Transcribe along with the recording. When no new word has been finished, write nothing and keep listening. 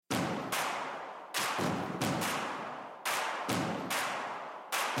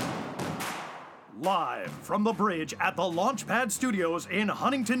Live from the bridge at the Launchpad Studios in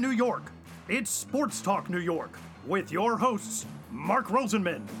Huntington, New York, it's Sports Talk New York with your hosts, Mark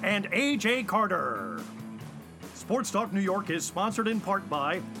Rosenman and AJ Carter. Sports Talk New York is sponsored in part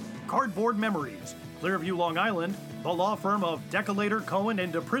by Cardboard Memories, Clearview, Long Island, the law firm of Decolator, Cohen,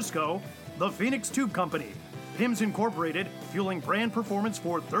 and DePrisco, the Phoenix Tube Company, PIMS Incorporated, fueling brand performance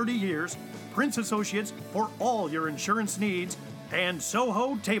for 30 years, Prince Associates for all your insurance needs, and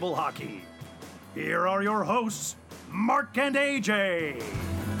Soho Table Hockey. Here are your hosts, Mark and AJ.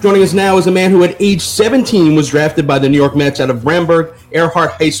 Joining us now is a man who at age 17 was drafted by the New York Mets out of Bramberg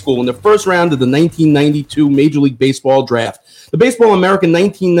Earhart High School in the first round of the 1992 Major League Baseball draft. The Baseball American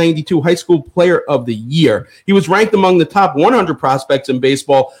 1992 High School Player of the Year. He was ranked among the top 100 prospects in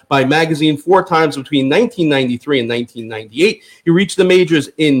baseball by Magazine 4 times between 1993 and 1998. He reached the majors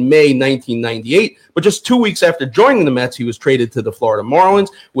in May 1998, but just 2 weeks after joining the Mets, he was traded to the Florida Marlins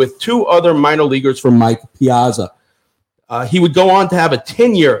with 2 other minor leaguers from Mike Piazza. He would go on to have a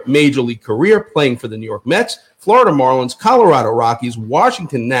 10-year Major League career playing for the New York Mets, Florida Marlins, Colorado Rockies,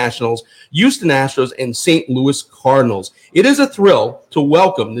 Washington Nationals, Houston Astros, and St. Louis Cardinals. It is a thrill to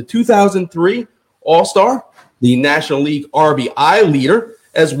welcome the 2003 All-Star, the National League RBI leader,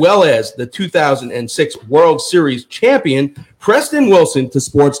 as well as the 2006 World Series champion, Preston Wilson, to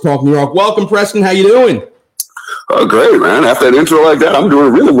Sports Talk New York. Welcome, Preston. How you doing? Oh, great, man. After that intro like that, I'm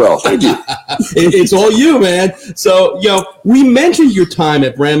doing really well. Thank you. It's all you, man. So, we mentioned your time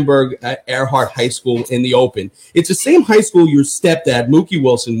at Bramberg Earhart High School in the open. It's the same high school your stepdad, Mookie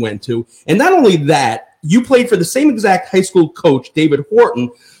Wilson, went to. And not only that, you played for the same exact high school coach, David Horton,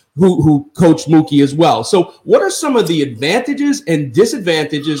 who coached Mookie as well. So what are some of the advantages and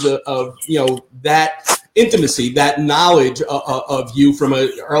disadvantages of that intimacy, that knowledge of you from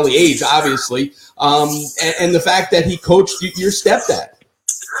an early age, obviously, and the fact that he coached your stepdad?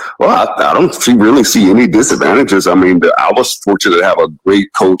 Well, I don't really see any disadvantages. I mean, I was fortunate to have a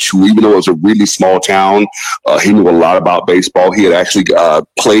great coach who, even though it was a really small town, he knew a lot about baseball. He had actually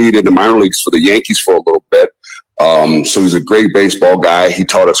played in the minor leagues for the Yankees for a little bit. So he's a great baseball guy. He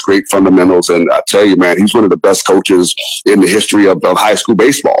taught us great fundamentals. And I tell you, man, he's one of the best coaches in the history of high school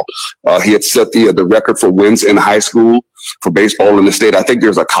baseball. He had set the record for wins in high school for baseball in the state. I think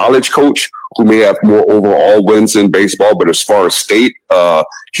there's a college coach who may have more overall wins in baseball, but as far as state,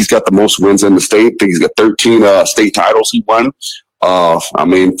 he's got the most wins in the state. I think he's got 13 state titles he won. I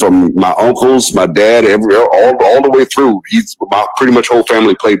mean, from my uncles, my dad, all the way through, pretty much whole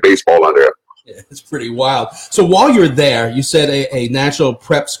family played baseball under him. Yeah, it's pretty wild. So while you're there, you set a national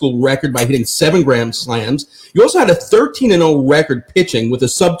prep school record by hitting 7 grand slams. You also had a 13-0 record pitching with a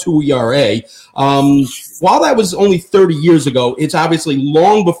sub-2 ERA. While that was only 30 years ago, it's obviously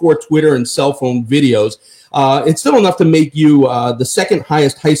long before Twitter and cell phone videos. It's still enough to make you the second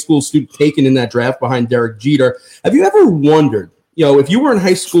highest high school student taken in that draft behind Derek Jeter. Have you ever wondered, if you were in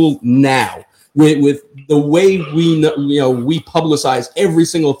high school now, with the way we publicize every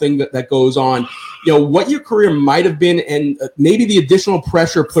single thing that goes on, what your career might have been and maybe the additional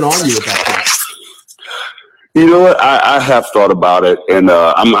pressure put on you at that point? You know what? I have thought about it, and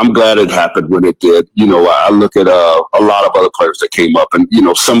I'm glad it happened when it did. I look at a lot of other players that came up, and,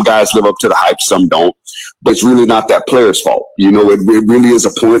 some guys live up to the hype, some don't. But it's really not that player's fault. It really is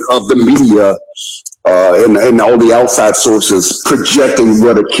a point of the media and all the outside sources projecting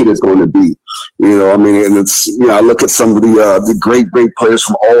what a kid is going to be. And it's, I look at some of the great players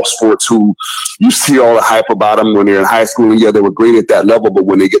from all sports who you see all the hype about them when they're in high school. And yeah, they were great at that level, but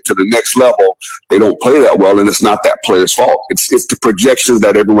when they get to the next level, they don't play that well. And it's not that player's fault. It's the projections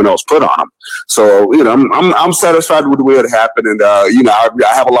that everyone else put on them. So, I'm satisfied with the way it happened. And,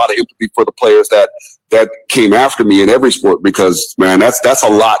 I have a lot of empathy for the players that came after me in every sport, because, man, that's a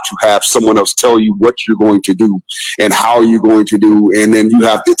lot to have someone else tell you what you're going to do and how you're going to do. And then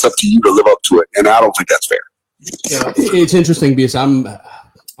it's up to you to live up to it. And I don't think that's fair. Yeah, it's interesting because I'm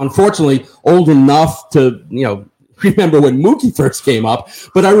unfortunately old enough to, remember when Mookie first came up,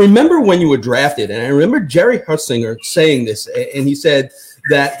 but I remember when you were drafted, and I remember Jerry Hutzinger saying this, and he said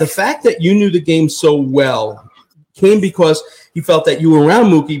that the fact that you knew the game so well came because he felt that you were around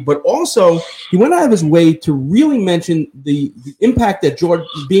Mookie, but also he went out of his way to really mention the impact that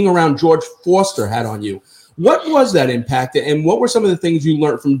being around George Foster had on you. What was that impact, and what were some of the things you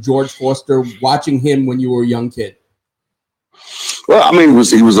learned from George Foster watching him when you were a young kid? Well, I mean,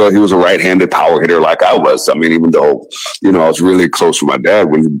 he was a right-handed power hitter like I was. I mean, even though, I was really close with my dad,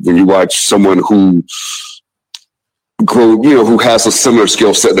 when you watch someone who has a similar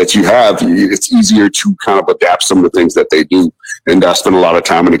skill set that you have, it's easier to kind of adapt some of the things that they do. And I spent a lot of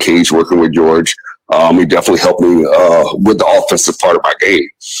time in the cage working with George. He definitely helped me with the offensive part of my game.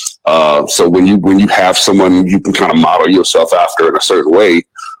 So when you have someone you can kind of model yourself after in a certain way,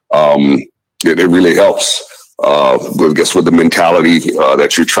 it really helps. I guess with the mentality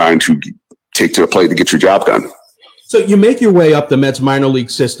that you're trying to take to the plate to get your job done. So you make your way up the Mets minor league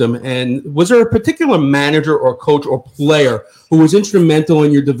system, and was there a particular manager or coach or player who was instrumental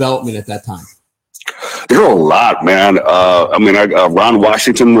in your development at that time? There are a lot, man. Ron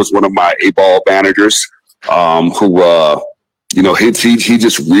Washington was one of my A-ball managers who he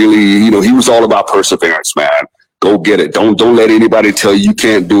just really, he was all about perseverance, man. Go get it. Don't let anybody tell you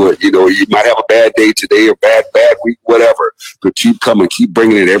can't do it. You might have a bad day today or bad week, whatever, but keep coming, keep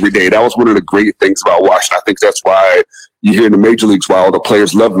bringing it every day. That was one of the great things about Washington. I think that's why you hear in the major leagues why all the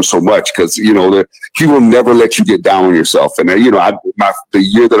players love him so much, because he will never let you get down on yourself. And the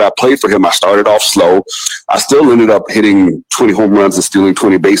year that I played for him, I started off slow. I still ended up hitting 20 home runs and stealing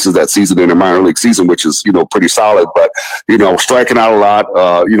 20 bases that season in the minor league season, which is pretty solid. But striking out a lot.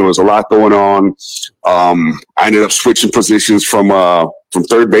 There's a lot going on. I ended up switching positions from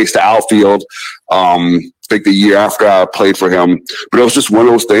third base to outfield. I think the year after I played for him, but it was just one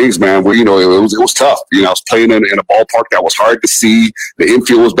of those things, man, where, it was tough. I was playing in a ballpark that was hard to see. The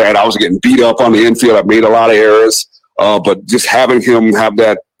infield was bad. I was getting beat up on the infield. I made a lot of errors. But just having him have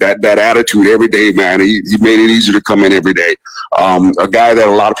that attitude every day, man, he made it easier to come in every day. A guy that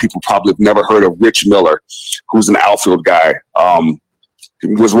a lot of people probably have never heard of, Rich Miller, who's an outfield guy. He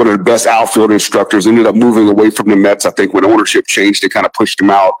was one of the best outfield instructors, ended up moving away from the Mets. I think when ownership changed, they kind of pushed him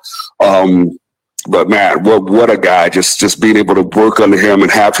out. But man, what a guy! Just being able to work under him and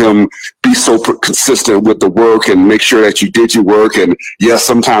have him be so consistent with the work and make sure that you did your work. And yes,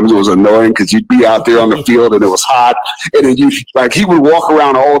 sometimes it was annoying because you'd be out there on the field and it was hot, and then he would walk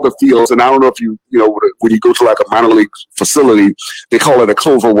around all the fields. And I don't know if when you go to like a minor league facility, they call it a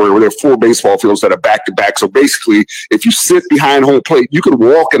clover where there are 4 baseball fields that are back to back. So basically, if you sit behind home plate, you can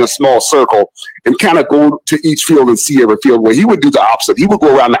walk in a small circle and kind of go to each field and see every field. Where he would do the opposite. He would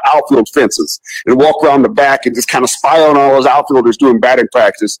go around the outfield fences and walk around the back and just kind of spy on all those outfielders doing batting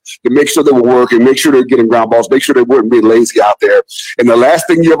practice to make sure they were working, make sure they were getting ground balls, make sure they weren't being lazy out there. And the last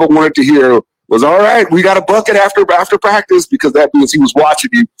thing you ever wanted to hear was, all right, we got a bucket after practice, because that means he was watching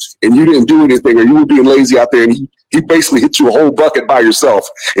you and you didn't do anything, or you were being lazy out there, and he basically hit you a whole bucket by yourself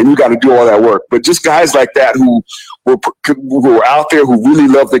and you got to do all that work. But just guys like that who were out there, who really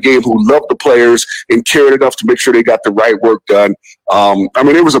loved the game, who loved the players and cared enough to make sure they got the right work done.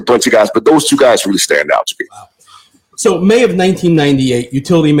 There was a bunch of guys, but those 2 guys really stand out to me. Wow. So May of 1998,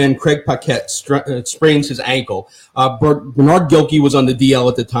 utility man Craig Paquette sprains his ankle. Bernard Gilkey was on the DL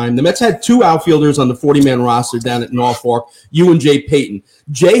at the time. The Mets had 2 outfielders on the 40-man roster down at Norfolk, you and Jay Payton.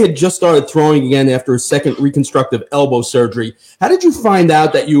 Jay had just started throwing again after his second reconstructive elbow surgery. How did you find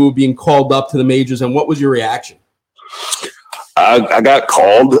out that you were being called up to the majors, and what was your reaction? I got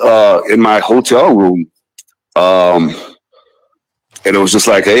called in my hotel room. And it was just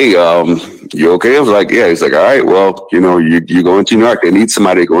like, hey, you okay? I was like, yeah. He's like, all right, well, you're going to New York. They need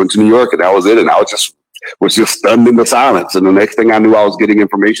somebody going to New York. And that was it. And I was just stunned into silence. And the next thing I knew, I was getting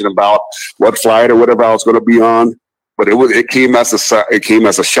information about what flight or whatever I was going to be on. But it came as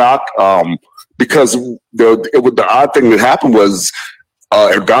a shock because the odd thing that happened was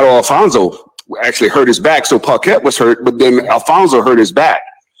Edgardo Alfonzo actually hurt his back. So Paquette was hurt, but then Alfonso hurt his back.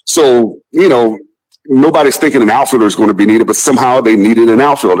 So, nobody's thinking an outfielder is going to be needed, but somehow they needed an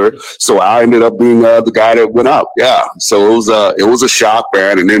outfielder. So I ended up being the guy that went up. Yeah. So it was a shock,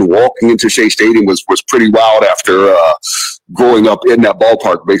 man. And then walking into Shea Stadium was pretty wild after growing up in that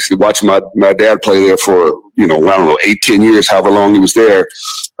ballpark, basically watching my dad play there for, 8-10 years, however long he was there,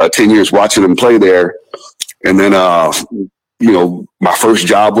 10 years watching him play there. And then, my first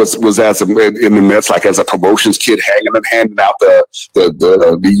job was in the Mets, like as a promotions kid, handing out the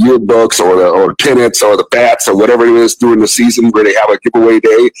yearbooks or the pennants or the bats or whatever it is during the season where they have a giveaway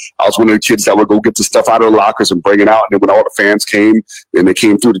day. I was one of the kids that would go get the stuff out of the lockers and bring it out. And then when all the fans came, and they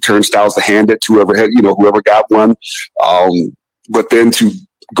came through the turnstiles to hand it to whoever got one. But then to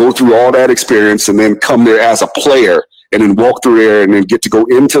go through all that experience and then come there as a player, and then walk through there and then get to go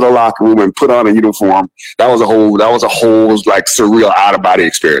into the locker room and put on a uniform. That was a whole like surreal out of body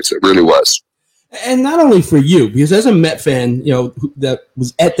experience. It really was. And not only for you, because as a Met fan, that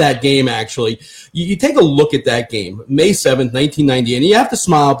was at that game, actually, you take a look at that game, May 7th, 1990, and you have to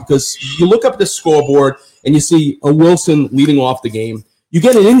smile because you look up at the scoreboard and you see a Wilson leading off the game. You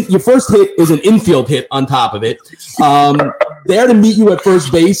get your first hit is an infield hit on top of it. there to meet you at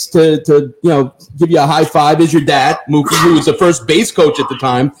first base to give you a high five is your dad, Mookie, who was the first base coach at the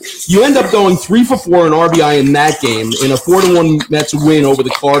time. You end up going 3 for 4 in RBI in that game in a 4-1 Mets win over the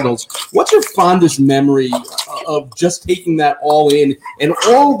Cardinals. What's your fondest memory of just taking that all in and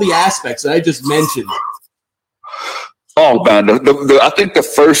all the aspects that I just mentioned? Oh, man, I think the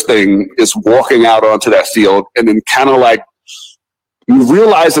first thing is walking out onto that field and then kind of like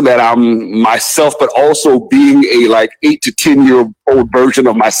realizing that I'm myself, but also being a like 8 to 10-year-old version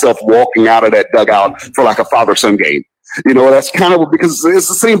of myself walking out of that dugout for like a father-son game. That's kind of because it's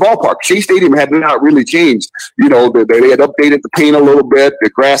the same ballpark. Shea Stadium had not really changed. They had updated the paint a little bit. The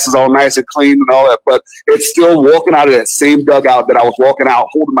grass is all nice and clean and all that, but it's still walking out of that same dugout that I was walking out,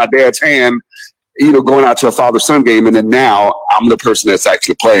 holding my dad's hand, going out to a father-son game. And then now I'm the person that's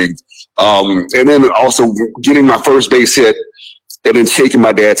actually playing. And then also getting my first base hit and then shaking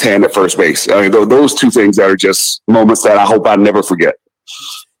my dad's hand at first base. I mean, those two things are just moments that I hope I never forget.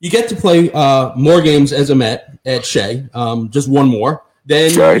 You get to play more games as a Met at Shea, just one more.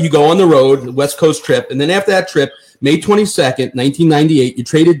 Then you go on the road, West Coast trip. And then after that trip, May 22nd, 1998, you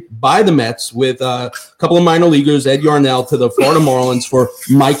traded by the Mets with a couple of minor leaguers, Ed Yarnell, to the Florida Marlins for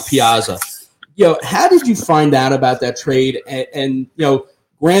Mike Piazza. How did you find out about that trade? And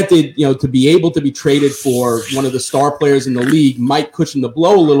granted, to be able to be traded for one of the star players in the league might cushion the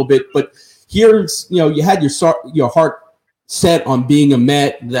blow a little bit, but here's, you had your heart set on being a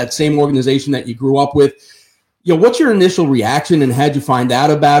Met, that same organization that you grew up with. What's your initial reaction and how'd you find out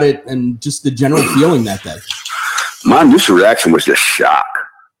about it and just the general feeling that day? My initial reaction was just shock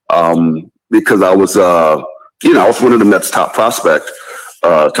because I was, I was one of the Mets' top prospects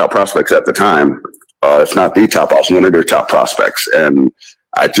at the time. If not the top, I was one of their top prospects. And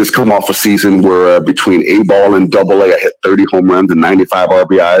I just come off a season where between A-ball and AA, I hit 30 home runs and 95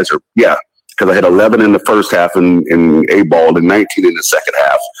 RBIs. Because I hit 11 in the first half in A-ball and 19 in the second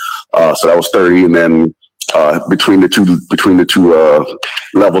half. So that was 30. And then between the two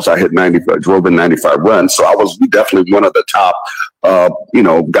levels, I hit 90, drove in 95 runs. So I was definitely one of the top,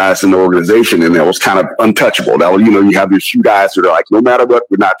 guys in the organization, and that was kind of untouchable. That was, you have these few guys that are like, no matter what,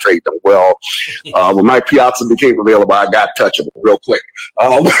 we're not trading them. Well, when Mike Piazza became available, I got touchable real quick.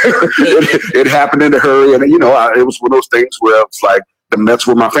 It happened in a hurry, and it was one of those things where it's like the Mets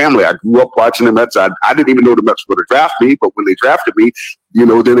were my family. I grew up watching the Mets. I didn't even know the Mets were going to draft me, but when they drafted me,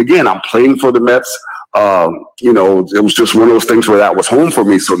 then again, I'm playing for the Mets. It was just one of those things where that was home for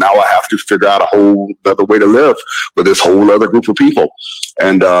me. So now I have to figure out a whole other way to live with this whole other group of people.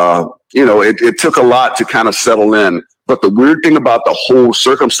 And, it took a lot to kind of settle in. But the weird thing about the whole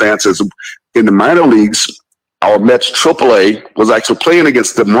circumstances in the minor leagues, our Mets AAA was actually playing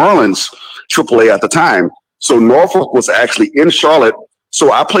against the Marlins AAA at the time. So Norfolk was actually in Charlotte.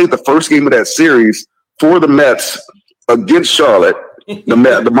 So I played the first game of that series for the Mets against Charlotte, the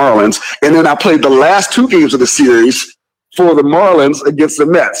Marlins. And then I played the last 2 games of the series for the Marlins against the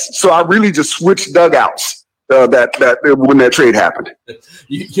Mets. So I really just switched dugouts that when that trade happened.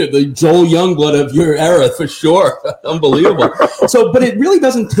 You're the Joel Youngblood of your era, for sure. Unbelievable. But it really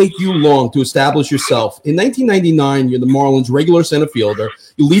doesn't take you long to establish yourself. In 1999, you're the Marlins regular center fielder.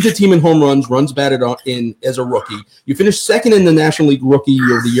 You lead the team in home runs batted in as a rookie. You finished second in the National League Rookie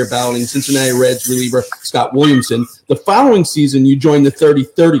of the Year, battling Cincinnati Reds reliever Scott Williamson. The following season, you joined the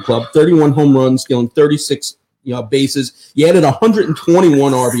 30-30 club, 31 home runs, stealing 36 bases. You added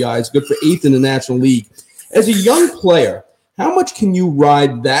 121 RBIs, good for 8th in the National League. As a young player, how much can you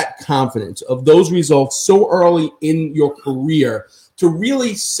ride that confidence of those results so early in your career to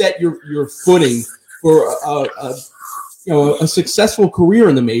really set your footing for a successful career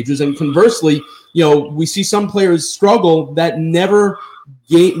in the majors? And conversely, we see some players struggle that never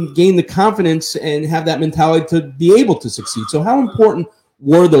gain the confidence and have that mentality to be able to succeed. So how important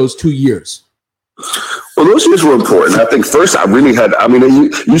were those 2 years? Well, those years were important. I think first I really had,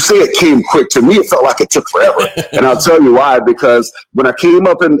 you say it came quick. To me, it felt like it took forever. And I'll tell you why, because when I came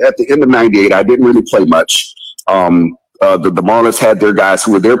up at the end of 98, I didn't really play much. The Marlins had their guys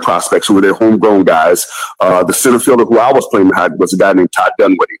who were their prospects, who were their homegrown guys. The center fielder who I was playing behind was a guy named Todd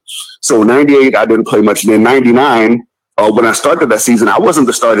Dunwoody. So in 98, I didn't play much. And in 99, when I started that season, I wasn't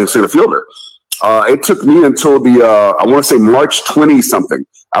the starting center fielder. It took me until I want to say March 20-something.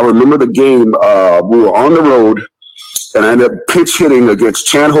 I remember the game. We were on the road, and I ended up pitch hitting against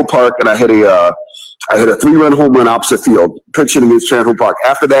Chan-Ho Park, and I hit a 3-run home run opposite field, pitch hitting against Chan-Ho Park.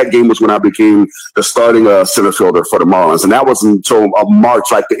 After that game was when I became the starting center fielder for the Marlins, and that was until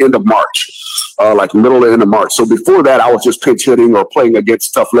March, like the end of March, like middle to end of March. So before that, I was just pitch hitting or playing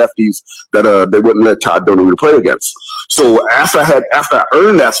against tough lefties that they wouldn't let Todd Dunwoody play against. So after I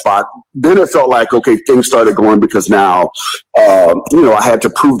earned that spot, then it felt like, okay, things started going because now, I had to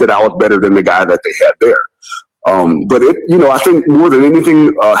prove that I was better than the guy that they had there. But I think more than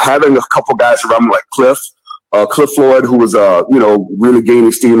anything, having a couple guys around me like Cliff Floyd, who was, really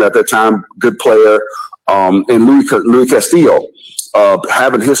gaining steam at that time, good player, and Louis Castillo,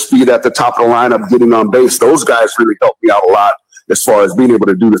 having his speed at the top of the lineup, getting on base, those guys really helped me out a lot as far as being able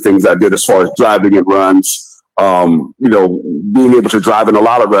to do the things I did as far as driving in runs, being able to drive in a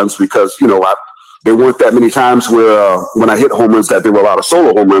lot of runs because, there weren't that many times where when I hit home runs that there were a lot of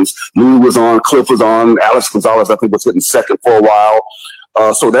solo home runs. Louis was on, Cliff was on, Alex Gonzalez, I think, was hitting second for a while.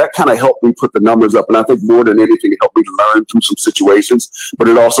 So that kind of helped me put the numbers up. And I think more than anything, it helped me to learn through some situations. But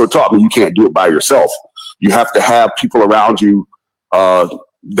it also taught me you can't do it by yourself. You have to have people around you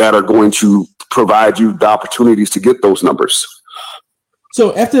that are going to provide you the opportunities to get those numbers.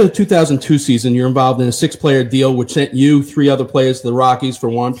 So after the 2002 season, you're involved in a 6-player deal, which sent you 3 other players to the Rockies for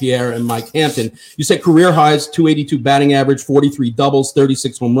Juan Pierre and Mike Hampton. You set career highs, 282 batting average, 43 doubles,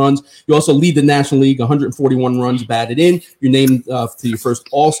 36 home runs. You also lead the National League, 141 runs batted in. You're named to your first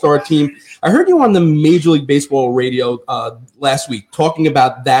All-Star team. I heard you on the Major League Baseball radio last week talking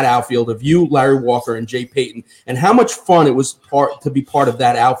about that outfield of you, Larry Walker, and Jay Payton, and how much fun it was to be part of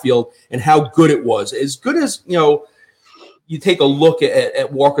that outfield and how good it was. As good as, you take a look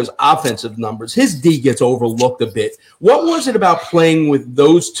at Walker's offensive numbers, his D gets overlooked a bit. What was it about playing with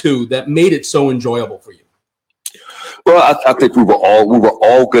those two that made it so enjoyable for you? Well, I think we were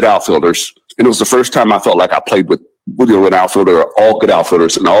all good outfielders, and it was the first time I felt like I played with an outfielder, all good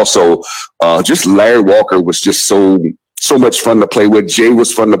outfielders, and also just Larry Walker was just so much fun to play with. Jay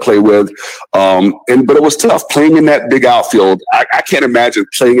was fun to play with. But it was tough playing in that big outfield. I can't imagine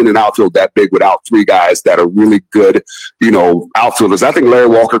playing in an outfield that big without 3 guys that are really good, outfielders. I think Larry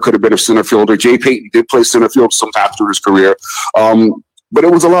Walker could have been a center fielder. Jay Payton did play center field sometimes through his career. But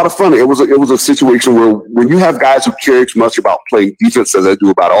it was a lot of fun. It was a situation where when you have guys who care as much about playing defense as they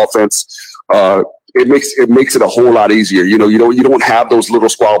do about offense, it makes it a whole lot easier. You don't have those little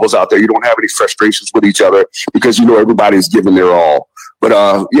squabbles out there. You don't have any frustrations with each other because everybody's giving their all.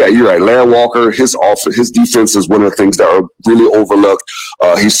 But yeah, you're right. Larry Walker, his defense is one of the things that are really overlooked.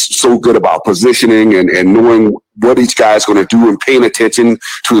 He's so good about positioning and knowing what each guy is going to do and paying attention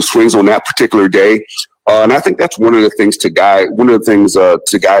to the swings on that particular day. And I think that's one of the things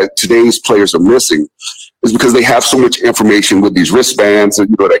today's players are missing is because they have so much information with these wristbands and,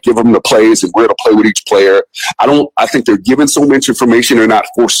 that give them the plays and where to play with each player. I think they're given so much information, they're not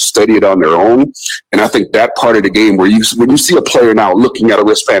forced to study it on their own. And I think that part of the game where when you see a player now looking at a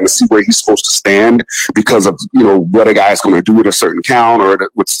wristband to see where he's supposed to stand because of, what a guy's going to do with a certain count or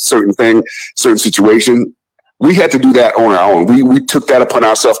with certain situation, we had to do that on our own. We took that upon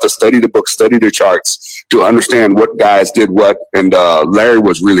ourselves to study the book, study the charts, to understand what guys did what. And Larry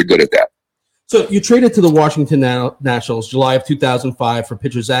was really good at that. So you traded to the Washington Nationals July of 2005 for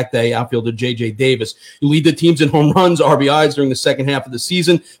pitcher Zach Day, outfielder J.J. Davis. You lead the teams in home runs, RBIs during the second half of the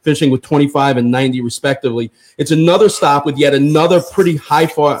season, finishing with 25 and 90 respectively. It's another stop with yet another pretty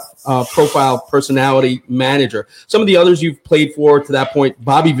high-profile personality manager. Some of the others you've played for to that point,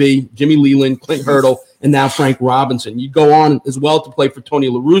 Bobby V, Jimmy Leland, Clint Hurdle, and now Frank Robinson. You go on as well to play for Tony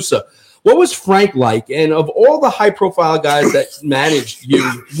La Russa. What was Frank like? And of all the high-profile guys that managed you,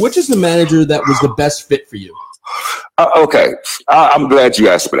 which is the manager that was the best fit for you? Okay, I'm glad you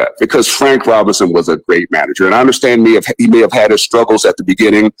asked for that because Frank Robinson was a great manager. And I understand he may have had his struggles at the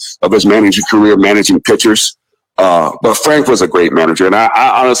beginning of his managing career, managing pitchers. But Frank was a great manager. And I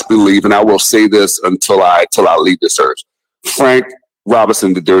honestly believe, and I will say this until I leave this earth, Frank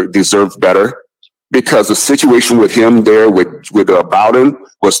Robinson deserved better. Because the situation with him there with Bowden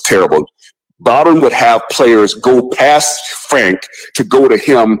was terrible. Bowden would have players go past Frank to go to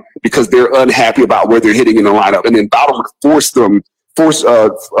him because they're unhappy about where they're hitting in the lineup. And then Bowden would force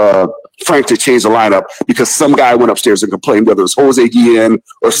Frank to change the lineup because some guy went upstairs and complained, whether it was Jose Guillen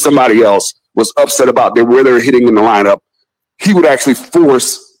or somebody else was upset about where they're hitting in the lineup. He would actually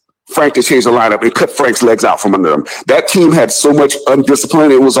force Frank to change the lineup and cut Frank's legs out from under him. That team had so much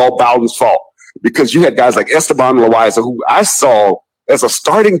undiscipline. It was all Bowden's fault. Because you had guys like Esteban Loaiza, who I saw as a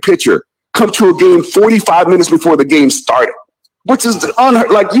starting pitcher come to a game 45 minutes before the game started, which is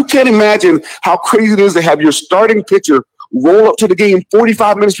you can't imagine how crazy it is to have your starting pitcher roll up to the game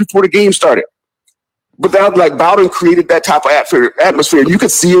 45 minutes before the game started. But that, Bowden created that type of atmosphere. You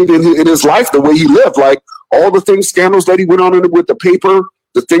could see it in his life, the way he lived, all the scandals that he went on with the paper,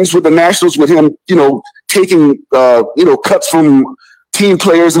 the things with the Nationals, with him, taking, cuts from team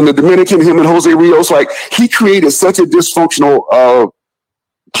players in the Dominican, him and Jose Rios, he created such a dysfunctional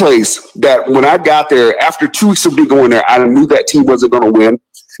place that when I got there, after 2 weeks of me going there, I knew that team wasn't going to win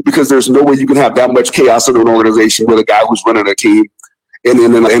because there's no way you can have that much chaos in an organization with a guy who's running a team and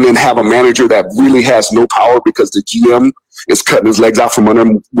then have a manager that really has no power because the GM is cutting his legs out from under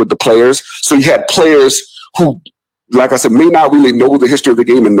him with the players. So you had players who, like I said, may not really know the history of the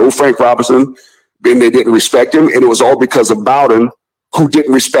game and know Frank Robinson, and they didn't respect him. And it was all because of Bowden, who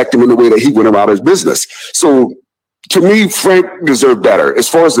didn't respect him in the way that he went about his business. So to me, Frank deserved better. As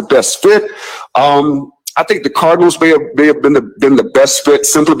far as the best fit, I think the Cardinals may have been the best fit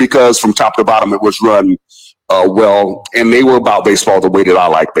simply because from top to bottom it was run well, and they were about baseball the way that I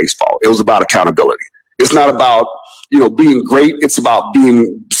like baseball. It was about accountability. It's not about being great. It's about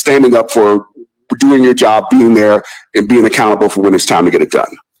standing up for doing your job, being there, and being accountable for when it's time to get it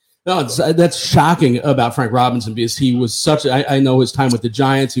done. No, that's shocking about Frank Robinson because he was such. I know his time with the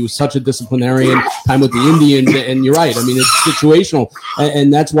Giants. He was such a disciplinarian. Time with the Indians, and you're right. I mean, it's situational,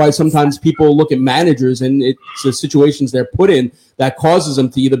 and that's why sometimes people look at managers and it's the situations they're put in that causes them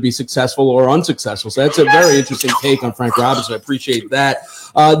to either be successful or unsuccessful. So that's a very interesting take on Frank Robinson. I appreciate that.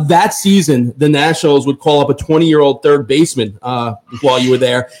 That season, the Nationals would call up a 20-year-old third baseman while you were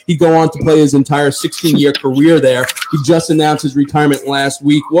there. He'd go on to play his entire 16-year career there. He just announced his retirement last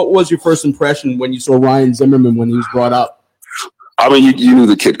week. What was your first impression when you saw Ryan Zimmerman when he was brought up? I mean, you knew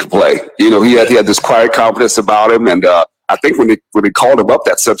the kid could play. He had this quiet confidence about him, and I think when they called him up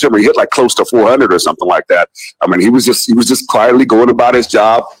that September, he hit like close to 400 or something like that. I mean, he was just quietly going about his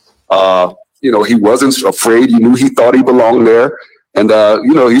job. He wasn't afraid. You knew he thought he belonged there. And,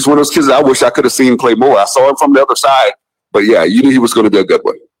 he's one of those kids that I wish I could have seen play more. I saw him from the other side. But, yeah, you knew he was going to be a good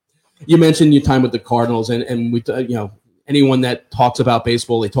one. You mentioned your time with the Cardinals, and we, anyone that talks about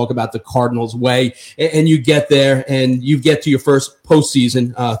baseball, they talk about the Cardinals way, and you get there and you get to your first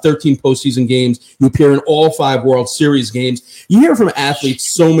postseason, 13 postseason games. You appear in all 5 World Series games. You hear from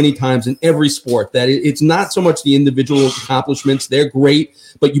athletes so many times in every sport that it's not so much the individual accomplishments. They're great,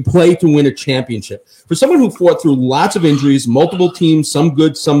 but you play to win a championship. For someone who fought through lots of injuries, multiple teams, some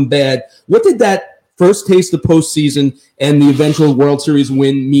good, some bad, what did that first taste of postseason and the eventual World Series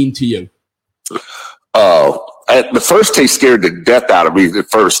win mean to you? The first taste scared the death out of me at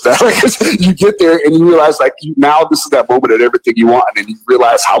first. You get there and you realize now this is that moment at everything you want, and you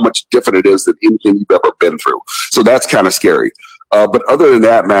realize how much different it is than anything you've ever been through. So that's kind of scary. But other than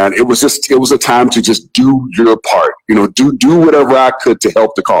that, man, it was a time to just do your part, do whatever I could to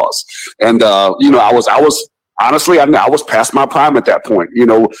help the cause. And, I was honestly, I was past my prime at that point.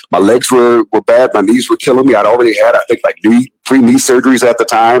 My legs were bad. My knees were killing me. I'd already had, I think, 3 knee surgeries at the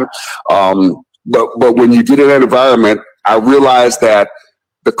time. But when you get in that environment, I realized that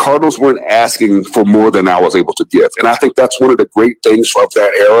the Cardinals weren't asking for more than I was able to give. And I think that's one of the great things of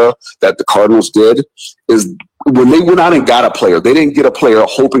that era that the Cardinals did is when they went out and got a player, they didn't get a player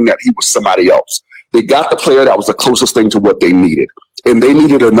hoping that he was somebody else. They got the player that was the closest thing to what they needed. And they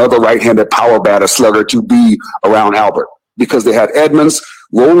needed another right-handed power batter slugger to be around Albert because they had Edmonds.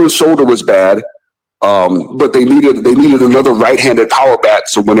 Roland's shoulder was bad. But they needed another right-handed power bat.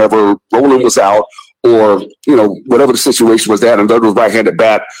 So whenever Roland was out, or whatever the situation was, that another right-handed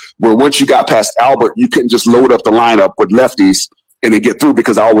bat, where once you got past Albert, you couldn't just load up the lineup with lefties and then get through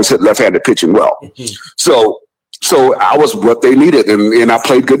because I always hit left-handed pitching well. Mm-hmm. So I was what they needed, and I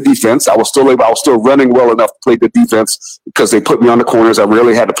played good defense. I was still running well enough to play good defense because they put me on the corners. I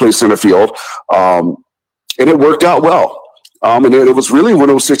rarely had to play center field, and it worked out well. And it was really one of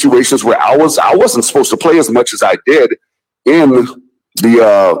those situations where I wasn't supposed to play as much as I did in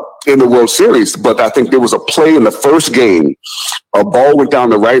the World Series, but I think there was a play in the first game. A ball went down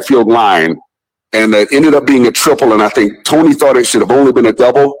the right field line, and it ended up being a triple. And I think Tony thought it should have only been a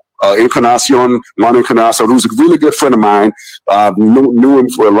double. Juan Encarnacion, who's a really good friend of mine. Knew him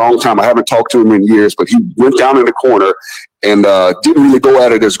for a long time. I haven't talked to him in years, but he went down in the corner and didn't really go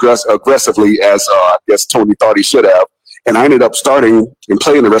at it as aggressively as I guess Tony thought he should have. And I ended up starting and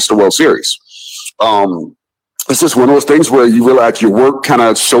playing the rest of the World Series. It's just one of those things where you realize your work kind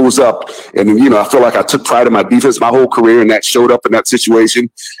of shows up. And, I feel like I took pride in my defense my whole career, and that showed up in that situation.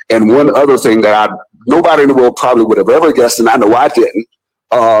 And one other thing that nobody in the world probably would have ever guessed, and I know I didn't,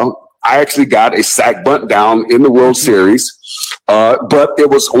 I actually got a sack bunt down in the World Series. But it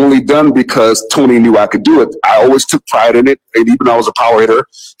was only done because Tony knew I could do it. I always took pride in it. And even though I was a power hitter,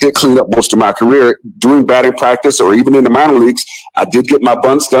 hit cleanup most of my career during batting practice or even in the minor leagues, I did get my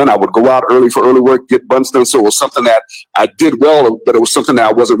bunts done. I would go out early for early work, get bunts done. So it was something that I did well, but it was something that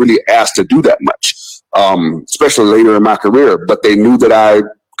I wasn't really asked to do that much, especially later in my career. But they knew that I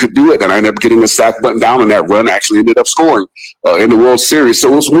could do it, and I ended up getting a sack button down, and that run actually ended up scoring in the World Series.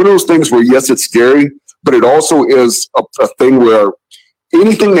 So it was one of those things where, yes, it's scary, but it also is a thing where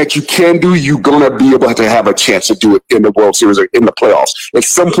anything that you can do, you're going to be able to have a chance to do it in the World Series or in the playoffs. At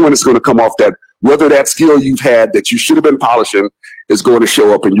some point, it's going to come off that whether that skill you've had that you should have been polishing is going to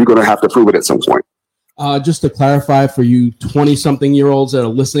show up, and you're going to have to prove it at some point. Just to clarify for you 20-something-year-olds that are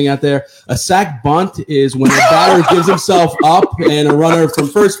listening out there, a sack bunt is when a batter gives himself up and a runner from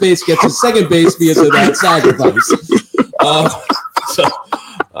first base gets to second base because of that sacrifice.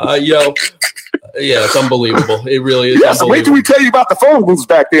 Yeah, it's unbelievable. It really is. Yes, wait till we tell you about the phone booths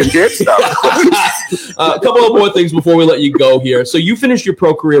back then, Jed. A couple of more things before we let you go here. So you finished your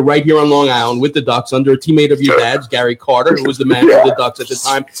pro career right here on Long Island with the Ducks under a teammate of your dad's, Gary Carter, who was the manager of the Ducks at the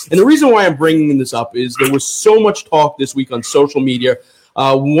time. And the reason why I'm bringing this up is there was so much talk this week on social media.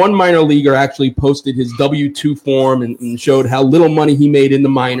 One minor leaguer actually posted his W-2 form and showed how little money he made in the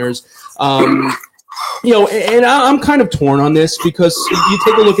minors. And I'm kind of torn on this because you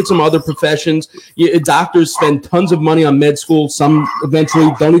take a look at some other professions. Doctors spend tons of money on med school. Some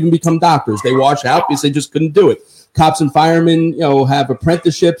eventually don't even become doctors. They wash out because they just couldn't do it. Cops and firemen, have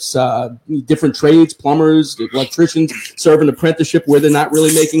apprenticeships, different trades, plumbers, electricians serve an apprenticeship where they're not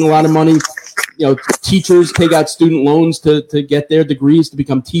really making a lot of money. Teachers take out student loans to get their degrees to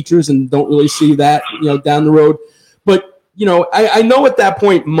become teachers and don't really see that, down the road. But I know at that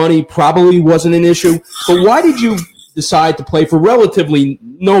point money probably wasn't an issue, but why did you decide to play for relatively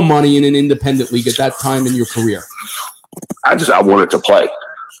no money in an independent league at that time in your career? I wanted to play.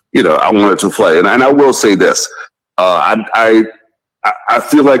 I wanted to play. And I will say this. I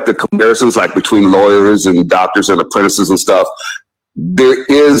feel like the comparisons like between lawyers and doctors and apprentices and stuff, there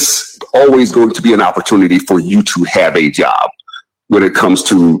is always going to be an opportunity for you to have a job when it comes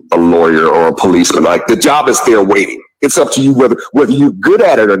to a lawyer or a policeman. Like the job is there waiting. It's up to you whether you're good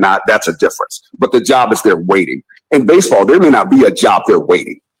at it or not. That's a difference. But the job is there waiting. In baseball, there may not be a job there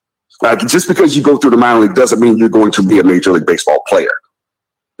waiting. Just because you go through the minor league doesn't mean you're going to be a Major League Baseball player.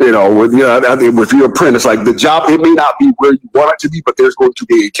 With your apprentice, like the job, it may not be where you want it to be, but there's going to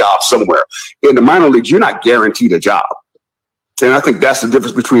be a job somewhere. In the minor leagues, you're not guaranteed a job. And I think that's the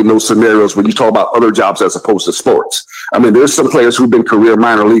difference between those scenarios when you talk about other jobs as opposed to sports. I mean, there's some players who've been career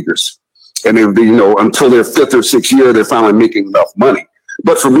minor leaguers. And until their fifth or sixth year, they're finally making enough money.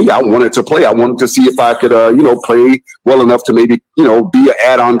 But for me, I wanted to play. I wanted to see if I could, play well enough to maybe, be an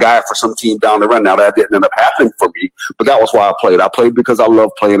add-on guy for some team down the run. Now that didn't end up happening for me, but that was why I played. I played because I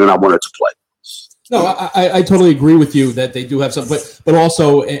love playing and I wanted to play. No, I totally agree with you that they do have some, but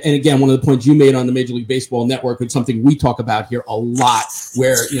also, and again, one of the points you made on the Major League Baseball Network, it's something we talk about here a lot,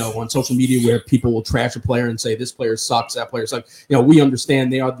 where, on social media, where people will trash a player and say, this player sucks, that player sucks. We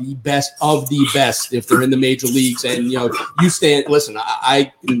understand they are the best of the best if they're in the major leagues. And, listen,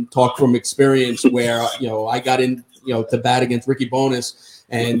 I can talk from experience where, I got in, to bat against Ricky Bonas.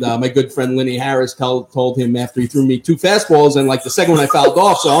 And my good friend Lenny Harris told him after he threw me 2 fastballs, and like the second one I fouled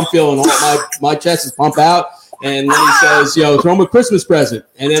off, so I'm feeling all my chest is pumped out. And Lenny says, throw him a Christmas present.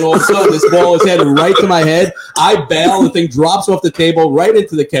 And then all of a sudden, this ball is headed right to my head. I bail, the thing drops off the table right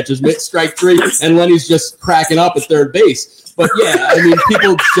into the catcher's mitt, strike 3, and Lenny's just cracking up at third base. But yeah, I mean,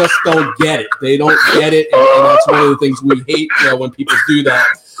 people just don't get it. They don't get it, and that's one of the things we hate, when people do that.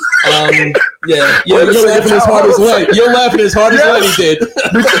 You're laughing as hard as Lenny. You're laughing as hard as Lenny did.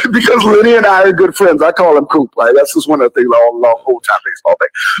 because Lenny and I are good friends. I call him Coop. Like that's just one of the things long old time baseball thing.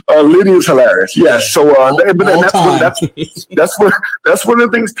 Lenny is hilarious. Yes. So, that's one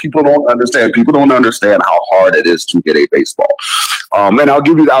of the things people don't understand. People don't understand how hard it is to hit a baseball. And I'll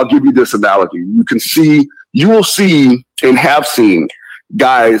give you this analogy. You will see and have seen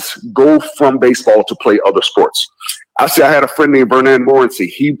guys go from baseball to play other sports. I had a friend named Vernon Morency.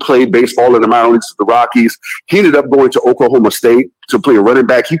 He played baseball in the minor leagues with the Rockies. He ended up going to Oklahoma State to play a running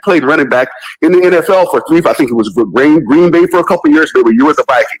back. He played running back in the NFL for 3, I think it was Green Bay for a couple of years, maybe a year with the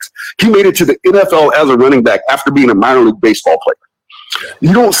Vikings. He made it to the NFL as a running back after being a minor league baseball player.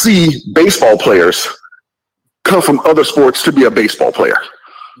 You don't see baseball players come from other sports to be a baseball player.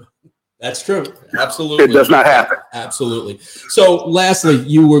 That's true. Absolutely. It does not happen. Absolutely. So lastly,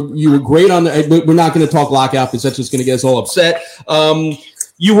 you were great on the, we're not going to talk lockout because that's just going to get us all upset.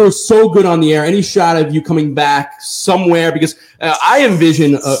 You were so good on the air. Any shot of you coming back somewhere? Because I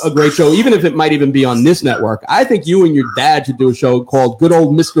envision a great show, even if it might even be on this network. I think you and your dad should do a show called Good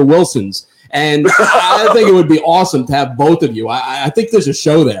Old Mr. Wilson's. And I think it would be awesome to have both of you. I think there's a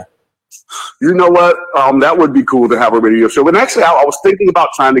show there. You know what? That would be cool to have a radio show. And actually, I was thinking about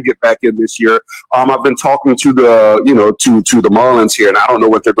trying to get back in this year. I've been talking to the, to the Marlins here, and I don't know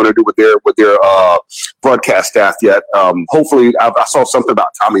what they're going to do with their broadcast staff yet. Hopefully, I saw something about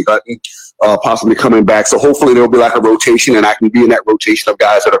Tommy Hutton possibly coming back. So hopefully there'll be like a rotation, and I can be in that rotation of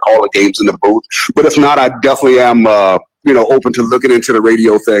guys that are calling games in the booth. But if not, I definitely am open to looking into the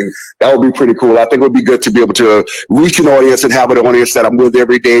radio thing. That would be pretty cool. I think it would be good to be able to reach an audience and have an audience that I'm with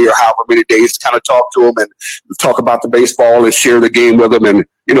every day or however many days to kind of talk to them and talk about the baseball and share the game with them and,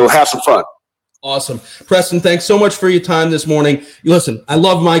 have some fun. Awesome. Preston, thanks so much for your time this morning. Listen, I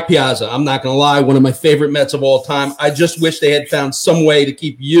love Mike Piazza. I'm not going to lie, one of my favorite Mets of all time. I just wish they had found some way to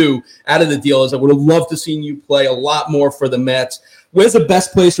keep you out of the deal, as I would have loved to seen you play a lot more for the Mets. Where's the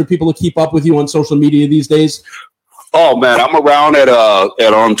best place for people to keep up with you on social media these days? Oh, man, I'm around at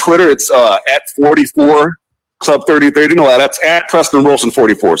on Twitter. It's at 44 Club 3030. No, that's at Preston Wilson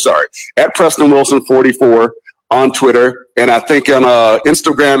 44. Sorry. At Preston Wilson 44. On Twitter, and I think on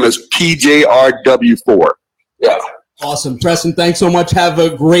Instagram is PJRW4. Yeah. Awesome. Preston, thanks so much. Have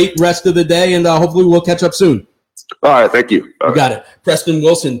a great rest of the day, and hopefully we'll catch up soon. All right. Thank you. You got it. Preston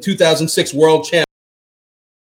Wilson, 2006 World Champ.